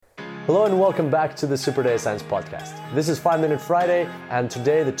Hello and welcome back to the Super Data Science Podcast. This is 5 Minute Friday, and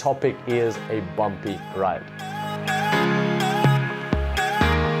today the topic is a bumpy ride.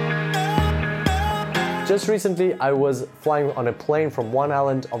 Just recently, I was flying on a plane from one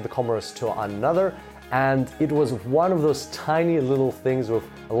island of the Comoros to another, and it was one of those tiny little things with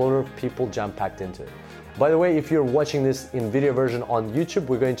a lot of people jam-packed into it. By the way, if you're watching this in video version on YouTube,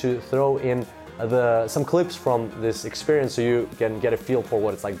 we're going to throw in some clips from this experience so you can get a feel for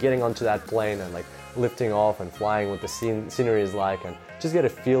what it's like getting onto that plane and like lifting off and flying, what the scenery is like, and just get a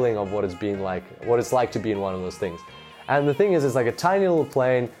feeling of what it's like to be in one of those things. And the thing is, it's like a tiny little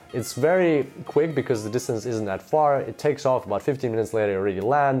plane. It's very quick because the distance isn't that far. It takes off about 15 minutes later, it already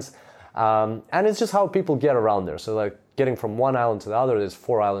lands. And it's just how people get around there. So like getting from one island to the other, there's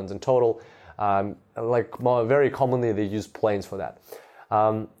 4 islands in total. Very commonly they use planes for that.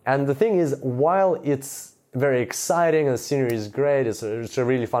 And the thing is, while it's very exciting and the scenery is great, it's a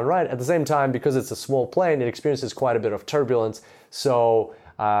really fun ride, at the same time, because it's a small plane, it experiences quite a bit of turbulence. So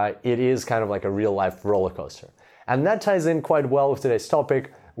it is kind of like a real life roller coaster. And that ties in quite well with today's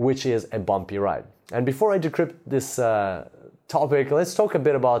topic, which is a bumpy ride. And before I decrypt this topic, let's talk a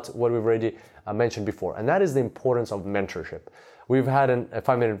bit about what we've already mentioned before, and that is the importance of mentorship. We've had a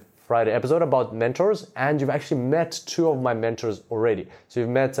 5 Minute Friday episode about mentors, and you've actually met 2 of my mentors already. So you've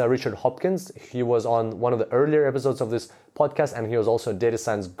met Richard Hopkins. He was on one of the earlier episodes of this podcast, and he was also at Data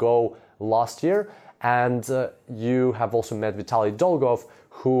Science Go last year. And you have also met Vitaly Dolgov,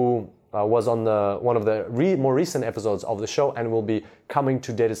 who was on one of the more recent episodes of the show and will be coming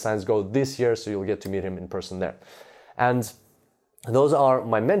to Data Science Go this year, so you'll get to meet him in person there. And those are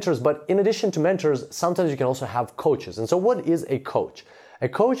my mentors, but in addition to mentors, sometimes you can also have coaches. And so what is a coach? A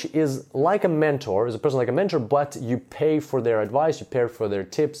coach is like a mentor, is a person like a mentor, but you pay for their advice, you pay for their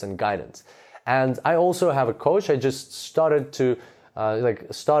tips and guidance. And I also have a coach. I just started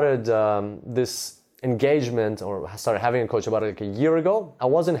this engagement, or started having a coach about like a year ago. I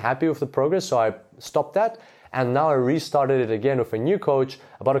wasn't happy with the progress, so I stopped that. And now I restarted it again with a new coach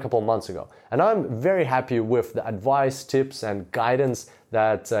about a couple of months ago. And I'm very happy with the advice, tips, and guidance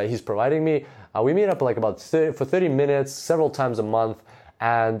that he's providing me. We meet up for 30 minutes, several times a month.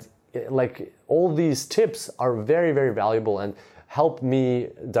 And like all these tips are very, very valuable and help me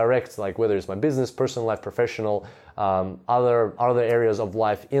direct, like whether it's my business, personal life, professional, other areas of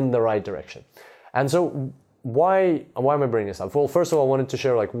life in the right direction. And so why am I bringing this up? Well, first of all, I wanted to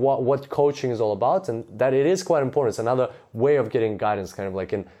share like what coaching is all about, and that it is quite important. It's another way of getting guidance, kind of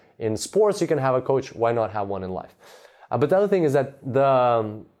like in sports, you can have a coach. Why not have one in life? But the other thing is that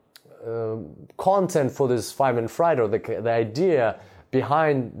the content for this 5 Minute Friday, or the idea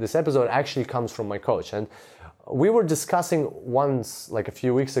behind this episode actually comes from my coach. And we were discussing once, like a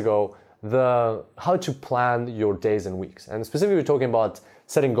few weeks ago, how to plan your days and weeks. And specifically, we're talking about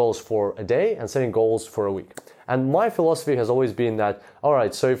setting goals for a day and setting goals for a week. And my philosophy has always been that, all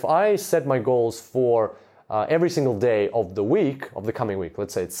right, so if I set my goals for every single day of the week, of the coming week,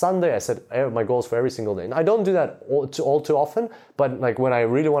 let's say it's Sunday, I set my goals for every single day. And I don't do that all too often, but like when I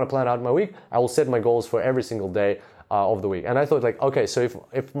really want to plan out my week, I will set my goals for every single day of the week. And I thought like, okay, so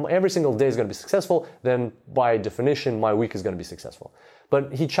if every single day is going to be successful, then by definition, my week is going to be successful.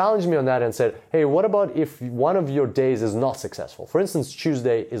 But he challenged me on that and said, hey, what about if one of your days is not successful? For instance,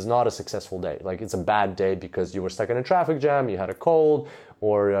 Tuesday is not a successful day. Like it's a bad day because you were stuck in a traffic jam, you had a cold,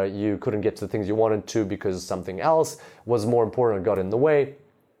 or you couldn't get to the things you wanted to because something else was more important or got in the way.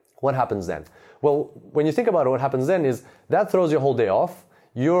 What happens then? Well, when you think about it, what happens then is that throws your whole day off.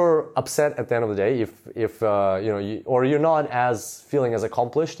 You're upset at the end of the day or you're not as feeling as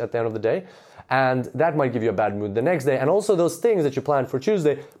accomplished at the end of the day. And that might give you a bad mood the next day. And also those things that you planned for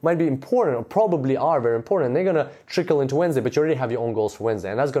Tuesday might be important, or probably are very important. And they're going to trickle into Wednesday, but you already have your own goals for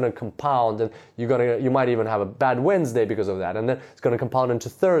Wednesday. And that's going to compound, and you might even have a bad Wednesday because of that. And then it's going to compound into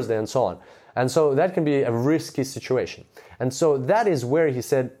Thursday and so on. And so that can be a risky situation. And so that is where he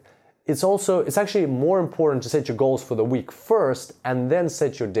said, it's actually more important to set your goals for the week first and then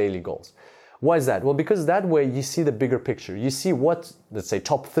set your daily goals. Why is that? Well, because that way you see the bigger picture. You see what, let's say,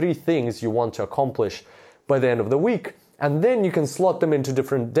 top 3 things you want to accomplish by the end of the week. And then you can slot them into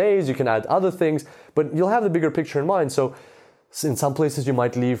different days. You can add other things, but you'll have the bigger picture in mind. So in some places you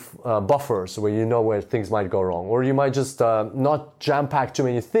might leave buffers where you know where things might go wrong. Or you might just not jam-pack too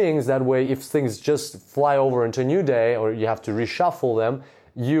many things. That way, if things just fly over into a new day or you have to reshuffle them,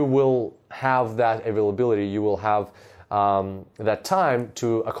 you will have that availability. You will have that time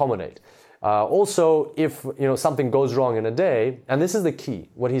to accommodate. Also, if something goes wrong in a day, and this is the key,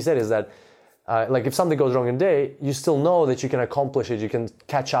 what he said is that like if something goes wrong in a day, you still know that you can accomplish it. You can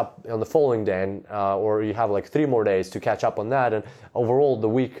catch up on the following day, and, or you have like 3 more days to catch up on that. And overall, the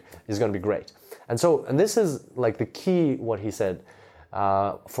week is going to be great. And this is like the key, what he said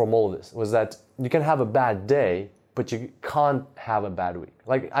from all of this, was that you can have a bad day, but you can't have a bad week.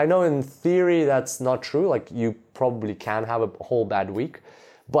 Like, I know in theory that's not true. Like, you probably can have a whole bad week,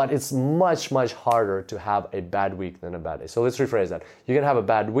 but it's much, much harder to have a bad week than a bad day. So let's rephrase that. You can have a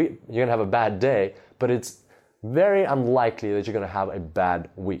bad week, you can have a bad day, but it's very unlikely that you're going to have a bad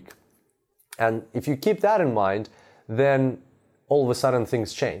week. And if you keep that in mind, then all of a sudden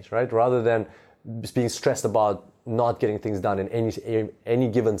things change, right? Rather than being stressed about not getting things done in any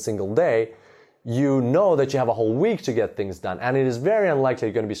given single day, you know that you have a whole week to get things done, and it is very unlikely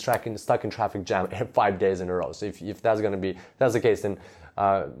you're going to be stuck in traffic jam 5 days in a row. So if that's the case, then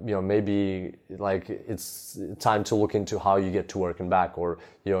maybe like it's time to look into how you get to work and back, or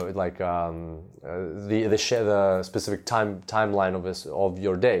like the specific timeline of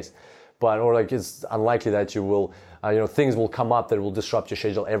your days. Or like it's unlikely that you will things will come up that will disrupt your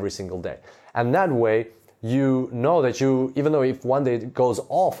schedule every single day. And that way, you know that even though if one day it goes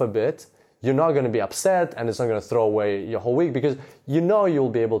off a bit, you're not going to be upset, and it's not going to throw away your whole week, because you'll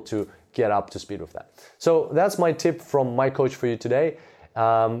be able to get up to speed with that. So that's my tip from my coach for you today.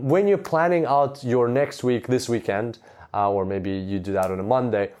 When you're planning out your next week this weekend, or maybe you do that on a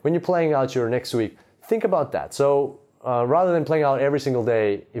Monday, when you're planning out your next week, think about that. So rather than playing out every single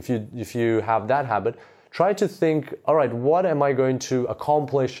day, if you have that habit, try to think, all right, what am I going to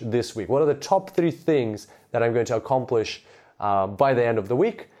accomplish this week? What are the top 3 things that I'm going to accomplish by the end of the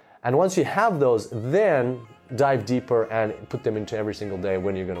week? And once you have those, then dive deeper and put them into every single day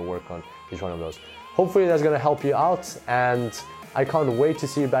when you're going to work on each one of those. Hopefully that's going to help you out, and I can't wait to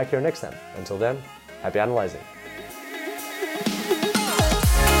see you back here next time. Until then, happy analyzing.